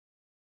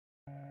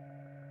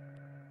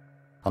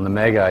On the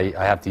Mega,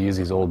 I have to use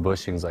these old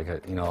bushings, like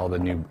all the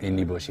new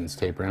indie bushings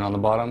taper in on the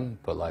bottom,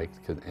 but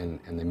and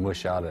they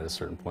mush out at a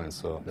certain point,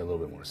 so they're a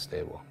little bit more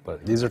stable.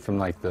 But these are from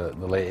like the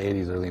late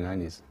 80s, early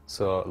 90s.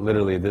 So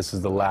literally, this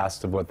is the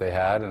last of what they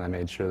had, and I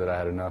made sure that I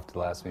had enough to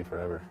last me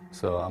forever.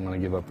 So I'm gonna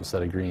give up a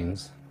set of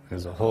greens.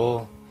 There's a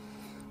whole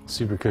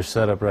Super Kush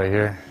setup right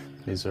here.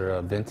 These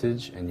are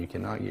vintage, and you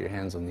cannot get your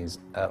hands on these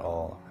at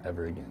all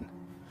ever again.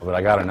 But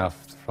I got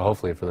enough,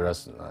 hopefully, for the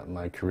rest of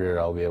my career.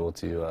 I'll be able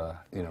to,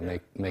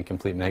 make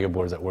complete mega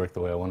boards that work the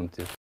way I want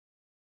them to.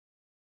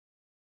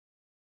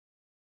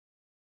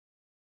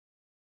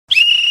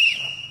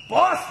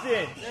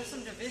 Boston! There's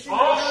some division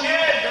going on here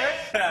in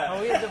dirt?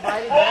 Are we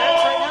divided dirt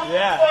right now?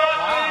 Yeah.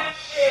 Wow.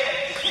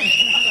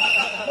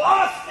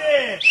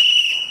 Boston!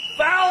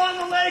 Foul on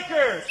the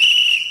Lakers!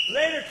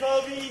 Later,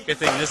 Kobe! Good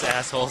thing this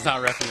asshole's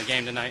not reffing the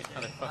game tonight,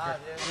 motherfucker. Wow,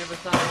 dude, never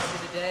thought I'd see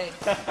the day.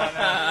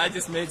 I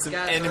just made some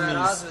Guys enemies. are at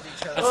odds with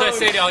each other. That's what I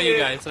say to all you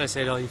guys. That's what I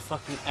say to all you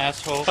fucking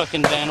asshole,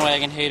 fucking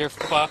bandwagon hater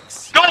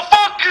fucks. Go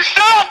fuck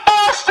yourself,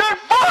 Boston!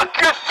 Fuck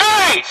your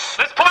face!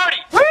 Let's party!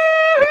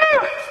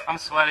 Woo-hoo! I'm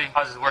sweaty. I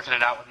was just working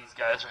it out with these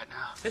guys right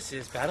now. This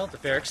is Battle at the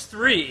Barracks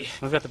 3.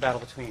 We've got the battle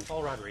between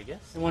Paul Rodriguez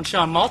and one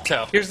Sean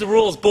MALTO. Here's the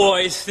rules,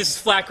 boys. This is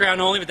flat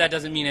ground only, but that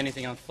doesn't mean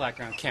anything on flat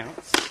ground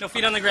counts. No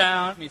feet on the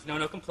ground means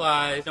no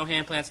complies, no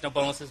hand plants, no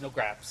bonuses, no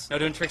grabs. No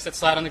doing tricks that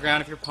slide on the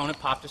ground if your opponent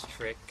popped his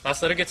trick.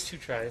 Last letter gets 2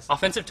 tries.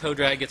 Offensive toe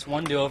drag gets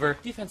 1 do-over.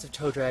 Defensive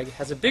toe drag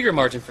has a bigger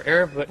margin for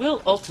error, but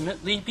will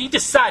ultimately be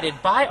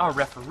decided by our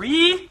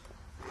referee.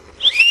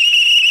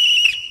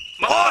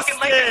 Boston!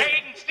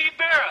 Hayden, Steve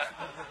Barra!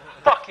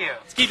 Fuck you.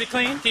 Let's keep it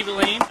clean, keep it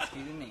lean.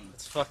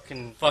 Let's fuck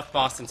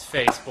Boston's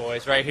face,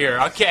 boys, right here.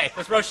 Okay,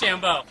 let's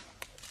Rochambeau.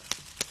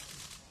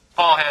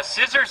 Paul has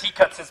scissors, he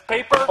cuts his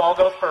paper, Paul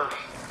goes first.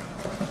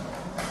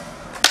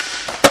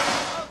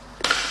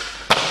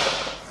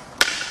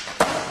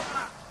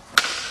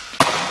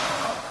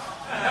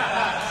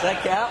 Does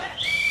that count?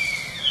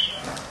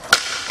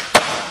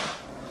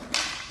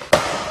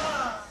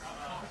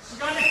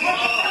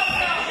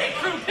 Hey,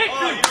 crew!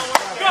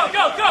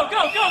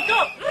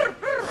 Go!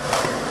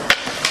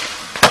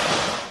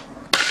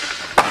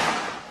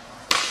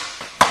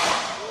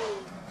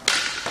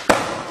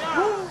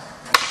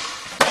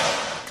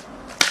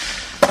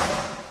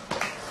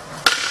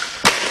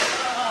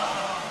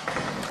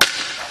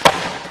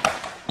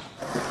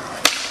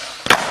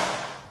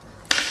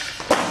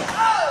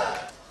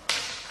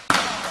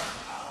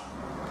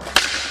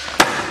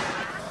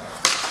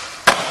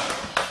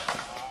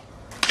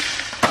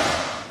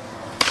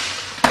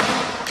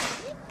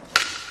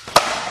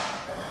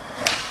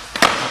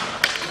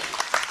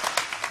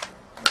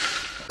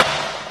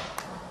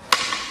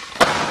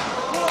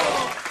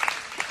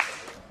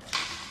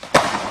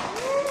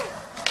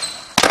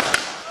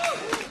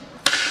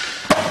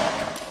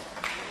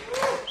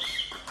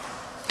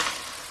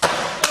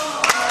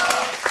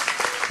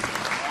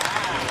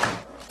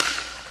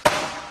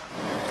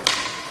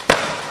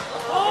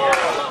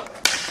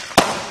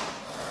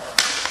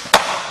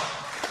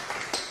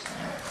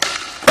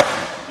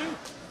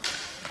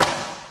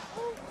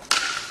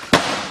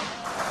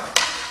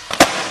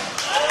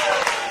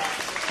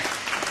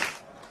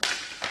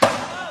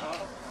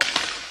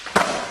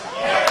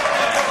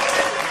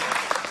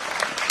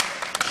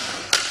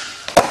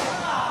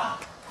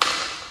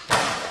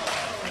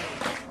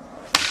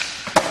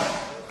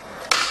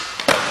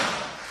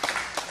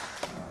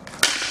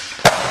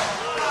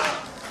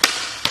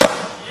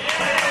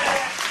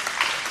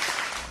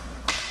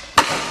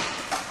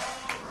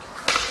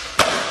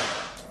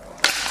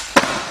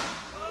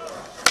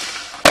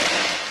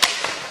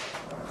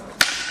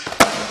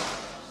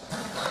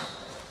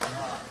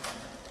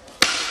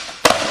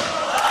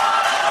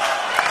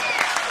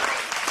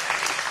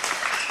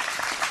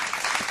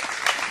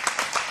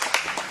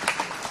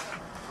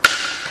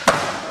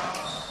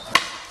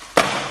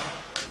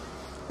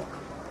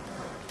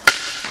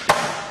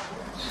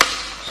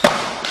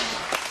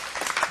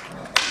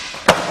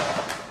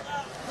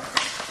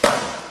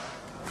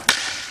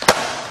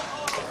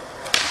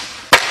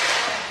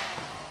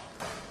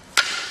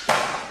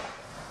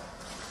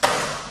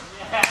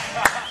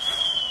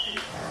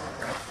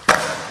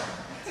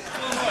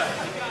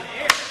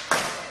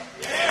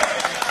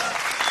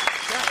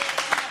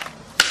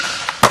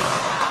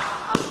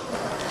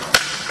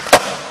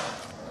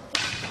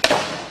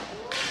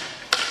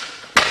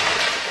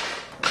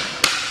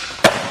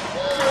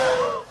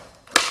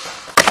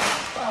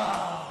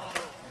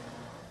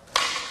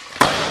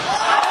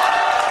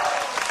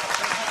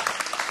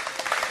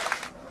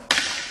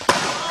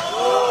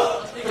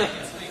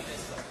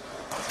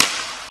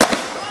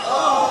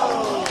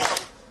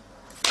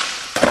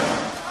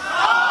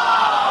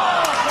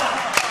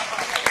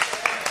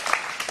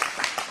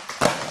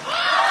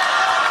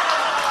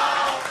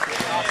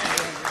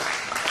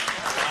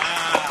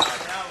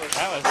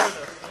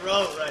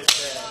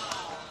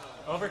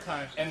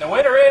 Overtime. And the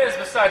winner is,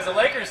 besides the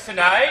Lakers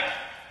tonight,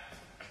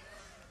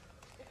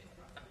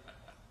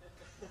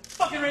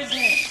 fucking raise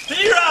your hand.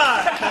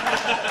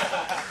 P-Rod!